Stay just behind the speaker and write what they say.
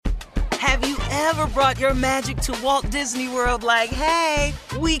Have you ever brought your magic to Walt Disney World like, hey,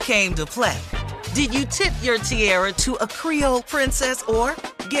 we came to play? Did you tip your tiara to a Creole princess or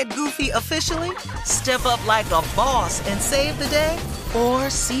get goofy officially? Step up like a boss and save the day? Or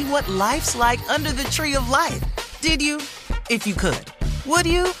see what life's like under the tree of life? Did you? If you could. Would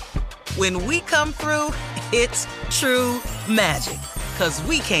you? When we come through, it's true magic. 'Cause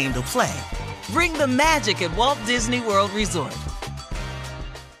we came to play. Bring the magic at Walt Disney World Resort.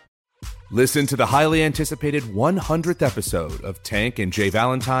 Listen to the highly anticipated 100th episode of Tank and Jay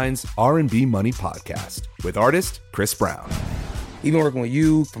Valentine's R&B Money Podcast with artist Chris Brown. Even working with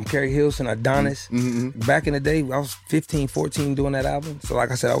you, from Carrie Hilson, Adonis, back in the day, I was 15, 14 doing that album. So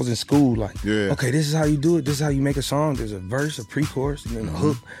like I said, I was in school like, okay, this is how you do it. This is how you make a song. There's a verse, a pre-chorus, and then a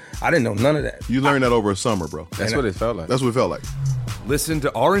hook. I didn't know none of that. You learned that over a summer, bro. That's what it felt like. That's what it felt like. Listen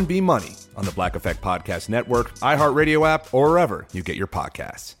to R&B Money on the Black Effect Podcast Network, iHeartRadio app, or wherever you get your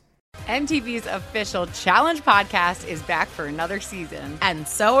podcasts. MTV's official Challenge podcast is back for another season. And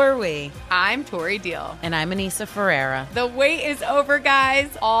so are we. I'm Tori Deal. And I'm Anissa Ferreira. The wait is over, guys.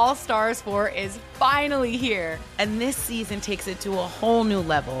 All Stars 4 is finally here. And this season takes it to a whole new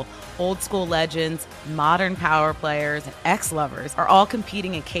level. Old school legends, modern power players, and ex-lovers are all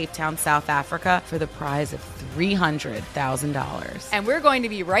competing in Cape Town, South Africa for the prize of $300,000. And we're going to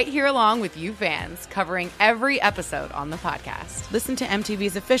be right here along with you fans, covering every episode on the podcast. Listen to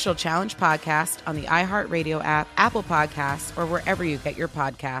MTV's official Challenge podcast on the iHeartRadio app, Apple Podcasts, or wherever you get your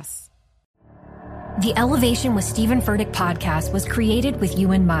podcasts. The Elevation with Stephen Furtick podcast was created with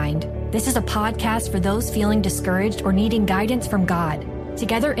you in mind. This is a podcast for those feeling discouraged or needing guidance from God.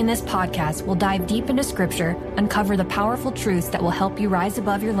 Together in this podcast, we'll dive deep into Scripture, uncover the powerful truths that will help you rise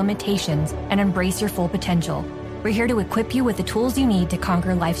above your limitations and embrace your full potential. We're here to equip you with the tools you need to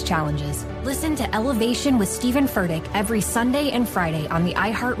conquer life's challenges. Listen to Elevation with Stephen Furtick every Sunday and Friday on the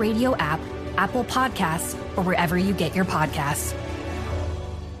iHeartRadio app, Apple Podcasts, or wherever you get your podcasts.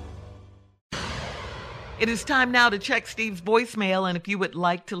 It is time now to check Steve's voicemail, and if you would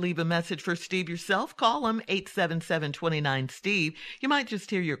like to leave a message for Steve yourself, call him 877-29-STEVE. You might just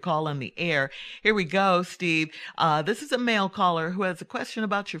hear your call on the air. Here we go, Steve. This is a male caller who has a question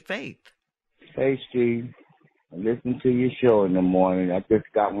about your faith. Hey, Steve. I listen to your show in the morning. I just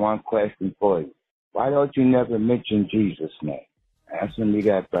got one question for you. Why don't you never mention Jesus' name? Answer me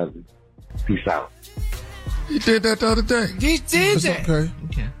that, brother. Peace out. He did that the other day. He did that. Okay.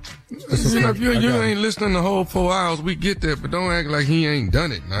 Okay. You know, if you ain't listening the whole 4 hours, we get that, but don't act like he ain't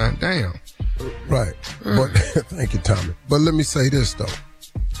done it, man. Damn. Right. But thank you, Tommy. But let me say this, though.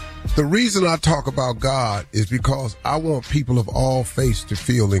 The reason I talk about God is because I want people of all faiths to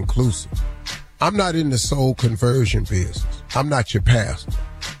feel inclusive. I'm not in the soul conversion business. I'm not your pastor.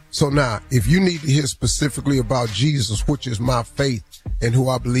 So now, if you need to hear specifically about Jesus, which is my faith and who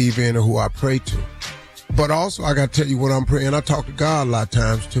I believe in and who I pray to, but also I got to tell you what I'm praying. I talk to God a lot of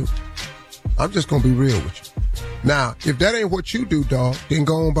times too. I'm just going to be real with you. Now, if that ain't what you do, dog, then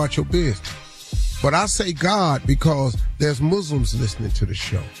go on about your business. But I say God because there's Muslims listening to the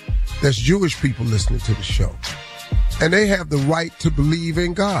show. There's Jewish people listening to the show. And they have the right to believe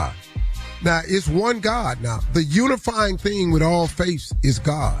in God. Now, it's one God now. The unifying thing with all faiths is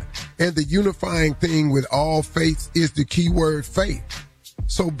God. And the unifying thing with all faiths is the key word faith.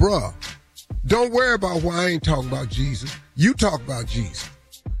 So, bruh, don't worry about why I ain't talking about Jesus. You talk about Jesus.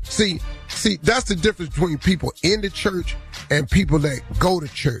 See, that's the difference between people in the church and people that go to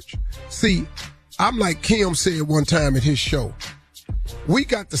church. See, I'm like Kim said one time at his show. We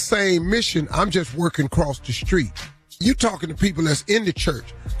got the same mission. I'm just working across the street. You talking to people that's in the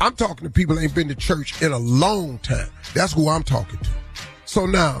church. I'm talking to people that ain't been to church in a long time. That's who I'm talking to. So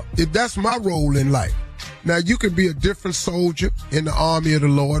now, if that's my role in life, now you can be a different soldier in the army of the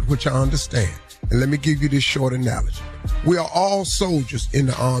Lord, which I understand. And let me give you this short analogy. We are all soldiers in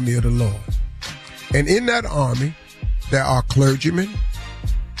the army of the Lord. And in that army, there are clergymen.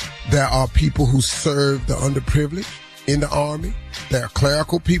 There are people who serve the underprivileged in the army. There are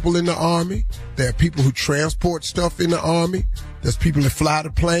clerical people in the army. There are people who transport stuff in the army. There's people that fly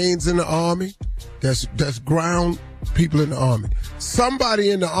the planes in the army. There's ground people in the army. Somebody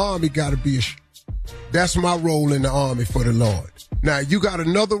in the army got to be that's my role in the army for the Lord. Now, you got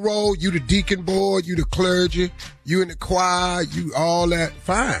another role. You the deacon board. You the clergy. You in the choir. You all that.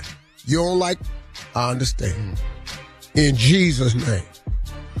 Fine. You don't like, I understand. In Jesus' name.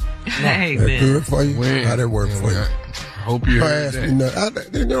 Amen. That good for you? How that work for you? I hope you heard that.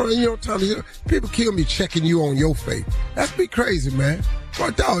 You know, Tommy, people kill me checking you on your faith. That's be crazy, man.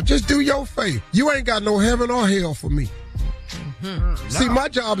 But dog, just do your faith. You ain't got no heaven or hell for me. See, my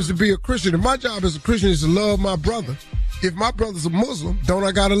job is to be a Christian. And my job as a Christian is to love my brother If my brother's a Muslim, don't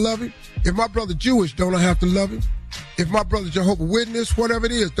I gotta love him? If my brother Jewish, don't I have to love him? If my brother Jehovah's Witness, whatever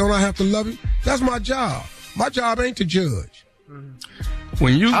it is, don't I have to love him? That's my job. My job ain't to judge.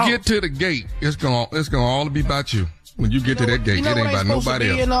 When you get to the gate, it's gonna all be about you. When you get to that gate, it ain't about nobody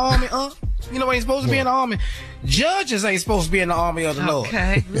else. In the army, You know what ain't supposed to be in the army? Judges ain't supposed to be in the army of the Lord.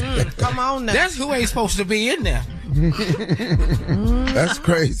 Okay. Come on now. That's who ain't supposed to be in there. That's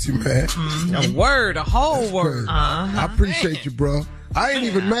crazy, man. A word, a whole That's word. I appreciate you, bro. I ain't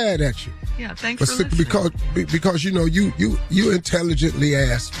even mad at you. Yeah, thanks for listening. Because you know you intelligently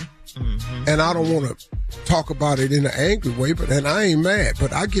asked me, and I don't want to talk about it in an angry way, and I ain't mad.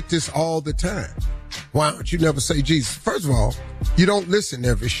 But I get this all the time. Why don't you never say Jesus? First of all, you don't listen to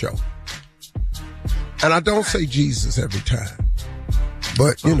every show, and I don't say Jesus every time.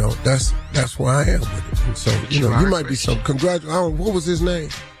 But you know that's where I am with it. And so you might be so congratulations. What was his name?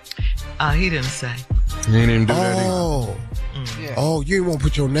 He didn't say. He didn't even do that either. Oh, you didn't want to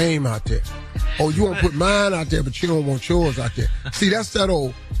put your name out there. Oh, you want to put mine out there, but you don't want yours out there. See, that's that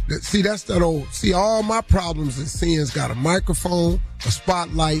old. See, all my problems and sins got a microphone, a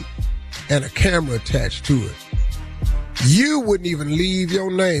spotlight, and a camera attached to it. You wouldn't even leave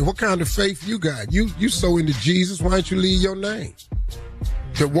your name. What kind of faith you got? You so into Jesus, why don't you leave your name?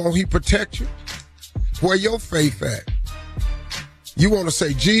 Won't he protect you? Where your faith at? You want to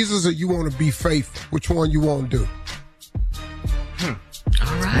say Jesus or you want to be faithful? Which one you want to do?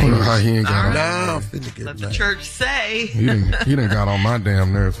 All right. I don't know how he ain't got on. Now I'm finna get Let mad. the church say. He done got on my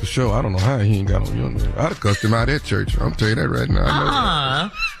damn nerve for sure. I don't know how he ain't got on your nerve. I'd have cussed him out at church. I'm telling you that right now. I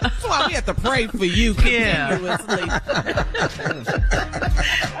know That's why we have to pray for you continuously.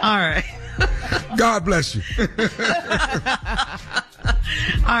 All right. that. God bless you.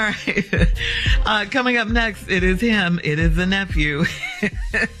 All right. Coming up next, it is him. It is the nephew.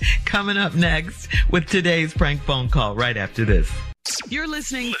 Coming up next with today's prank phone call right after this. You're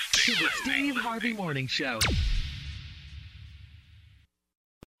listening to the Steve Harvey Morning Show.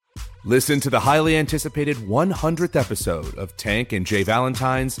 Listen to the highly anticipated 100th episode of Tank and Jay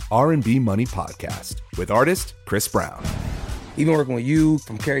Valentine's R&B Money Podcast with artist Chris Brown. Even working with you,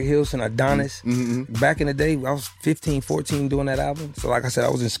 from Carrie Hilson, Adonis. Back in the day, I was 15, 14 doing that album. So like I said, I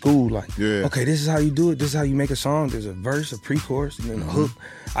was in school like, okay, this is how you do it. This is how you make a song. There's a verse, a pre-chorus, and then a hook.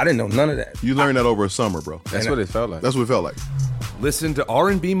 I didn't know none of that. You learned that over a summer, bro. That's what it felt like. That's what it felt like. Listen to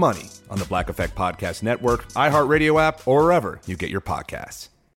R&B Money on the Black Effect Podcast Network, iHeartRadio app, or wherever you get your podcasts.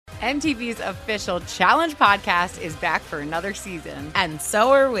 MTV's official Challenge podcast is back for another season. And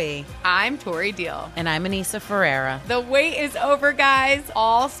so are we. I'm Tori Deal. And I'm Anissa Ferreira. The wait is over, guys.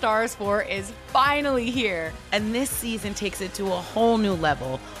 All Stars 4 is finally here. And this season takes it to a whole new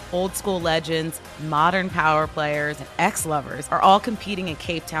level. Old school legends, modern power players, and ex-lovers are all competing in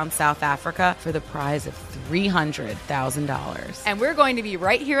Cape Town, South Africa for the prize of $300,000. And we're going to be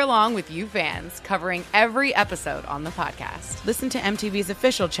right here along with you fans, covering every episode on the podcast. Listen to MTV's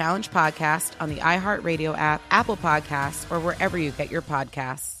official Challenge podcast on the iHeartRadio app, Apple Podcasts, or wherever you get your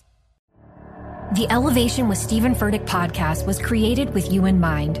podcasts. The Elevation with Stephen Furtick podcast was created with you in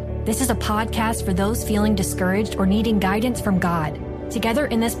mind. This is a podcast for those feeling discouraged or needing guidance from God. Together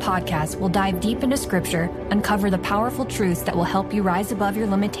in this podcast, we'll dive deep into Scripture, uncover the powerful truths that will help you rise above your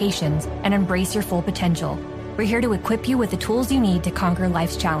limitations and embrace your full potential. We're here to equip you with the tools you need to conquer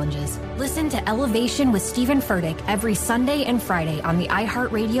life's challenges. Listen to Elevation with Stephen Furtick every Sunday and Friday on the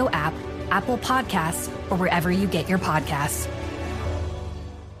iHeartRadio app, Apple Podcasts, or wherever you get your podcasts.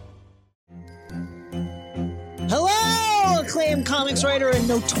 Hello, acclaimed comics writer and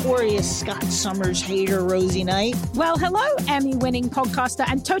notorious Scott Summers hater, Rosie Knight. Well, hello, Emmy-winning podcaster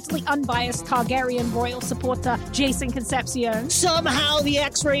and totally unbiased Targaryen royal supporter, Jason Concepcion. Somehow the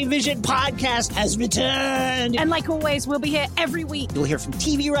X-Ray Vision podcast has returned. And like always, we'll be here every week. You'll hear from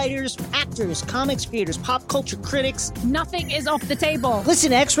TV writers, actors, comics creators, pop culture critics. Nothing is off the table.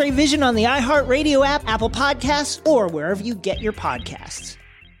 Listen to X-Ray Vision on the iHeartRadio app, Apple Podcasts, or wherever you get your podcasts.